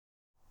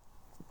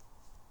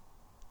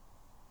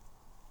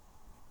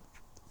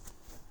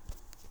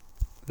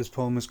This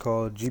poem is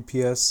called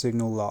GPS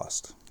Signal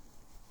Lost.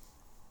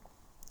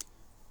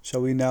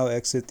 Shall we now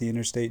exit the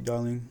interstate,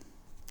 darling?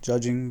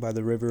 Judging by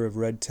the river of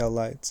red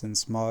taillights and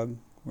smog,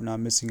 we're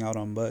not missing out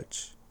on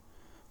much.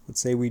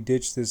 Let's say we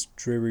ditch this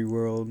dreary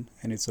world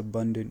and its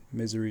abundant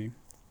misery.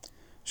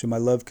 Should my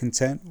love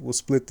content, we'll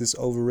split this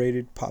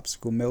overrated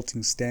popsicle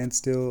melting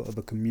standstill of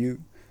a commute,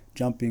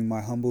 jumping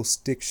my humble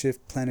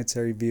stick-shift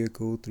planetary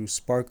vehicle through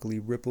sparkly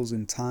ripples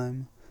in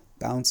time,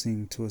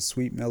 bouncing to a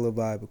sweet mellow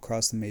vibe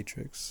across the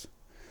matrix.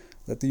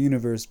 Let the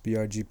universe be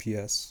our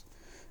GPS,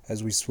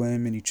 as we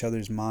swim in each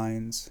other's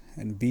minds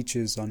and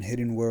beaches on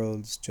hidden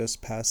worlds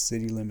just past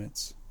city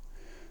limits.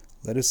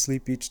 Let us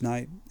sleep each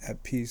night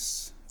at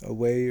peace,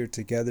 away or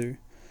together,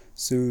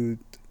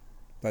 soothed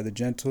by the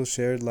gentle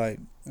shared light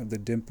of the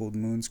dimpled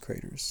moon's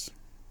craters.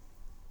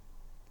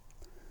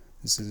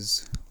 This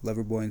is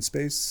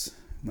Loverboyinspace.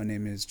 My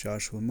name is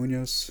Joshua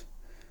Munoz.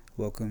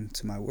 Welcome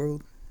to my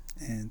world,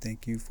 and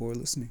thank you for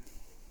listening.